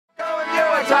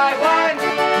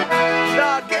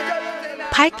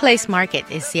Pike Place Market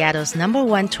is Seattle's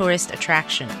 #1 tourist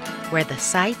attraction, where the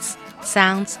sights,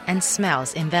 sounds, and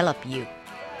smells envelop you.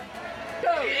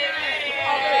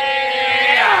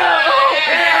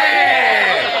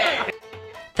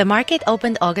 The market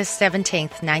opened August 17,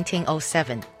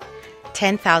 1907.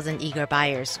 10,000 eager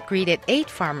buyers greeted 8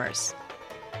 farmers.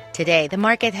 Today, the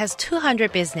market has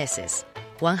 200 businesses,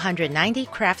 190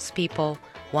 craftspeople,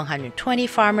 120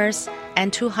 farmers,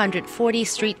 and 240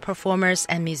 street performers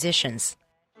and musicians.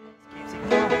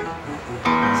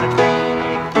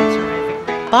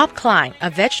 Bob Klein, a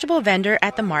vegetable vendor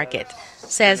at the market,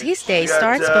 says his day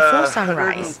starts before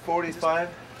sunrise. 145.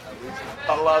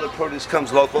 A lot of produce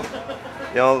comes local.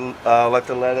 Like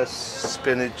the lettuce,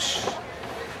 spinach.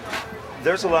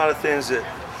 There's a lot of things that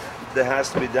has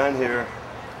to be done here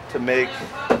to make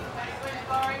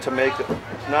it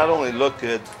not only look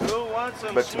good,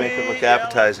 but to make it look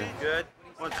appetizing.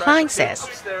 Klein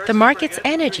says the market's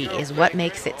energy is what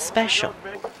makes it special.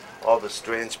 All the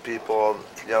strange people,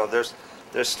 there's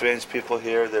strange people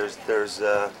here. There's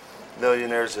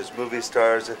millionaires, there's movie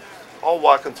stars, all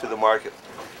walking through the market.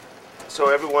 So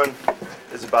everyone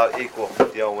is about equal,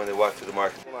 when they walk through the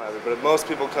market. But most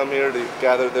people come here to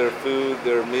gather their food,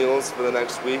 their meals for the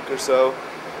next week or so.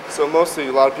 So mostly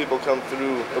a lot of people come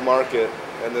through the market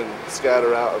and then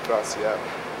scatter out across Seattle.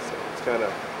 So it kind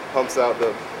of pumps out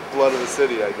the blood of the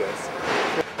city, I guess.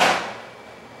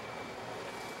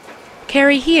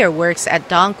 Carrie here works at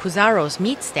Don Cusaro's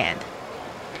meat stand.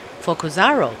 For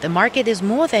Cusaro, the market is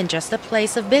more than just a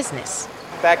place of business.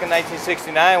 Back in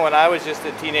 1969, when I was just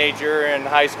a teenager in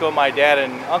high school, my dad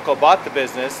and uncle bought the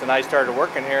business, and I started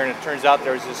working here, and it turns out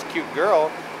there was this cute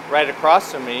girl right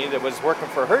across from me that was working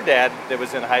for her dad that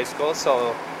was in high school,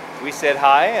 so we said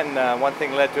hi, and one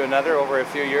thing led to another over a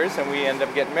few years, and we ended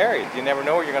up getting married. You never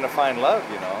know where you're going to find love,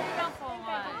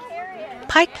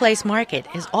 Pike Place Market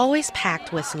is always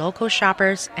packed with local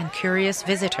shoppers and curious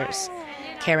visitors.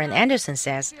 Karen Anderson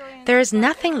says there is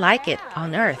nothing like it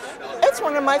on Earth. It's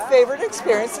one of my favorite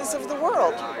experiences of the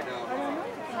world.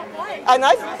 And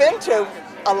I've been to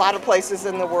a lot of places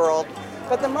in the world,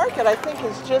 but the market, I think,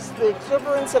 is just the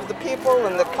exuberance of the people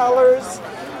and the colors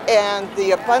and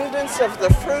the abundance of the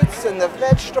fruits and the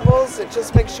vegetables. It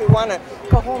just makes you want to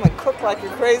go home and cook like a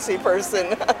crazy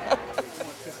person.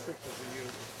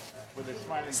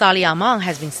 Sally Among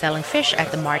has been selling fish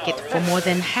at the market for more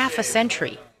than half a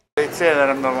century. They'd say that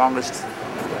I'm the longest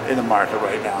in the market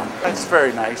right now. It's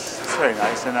very nice. It's very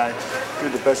nice, and I do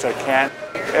the best I can.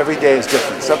 Every day is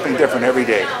different. Something different every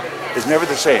day. It's never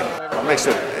the same. It makes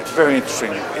it very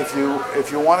interesting. If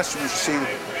you want to see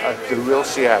the real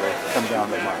Seattle, come down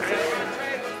to the market.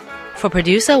 For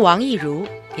producer Wang Yiru,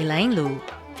 Elaine Lu,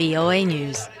 VOA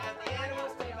News.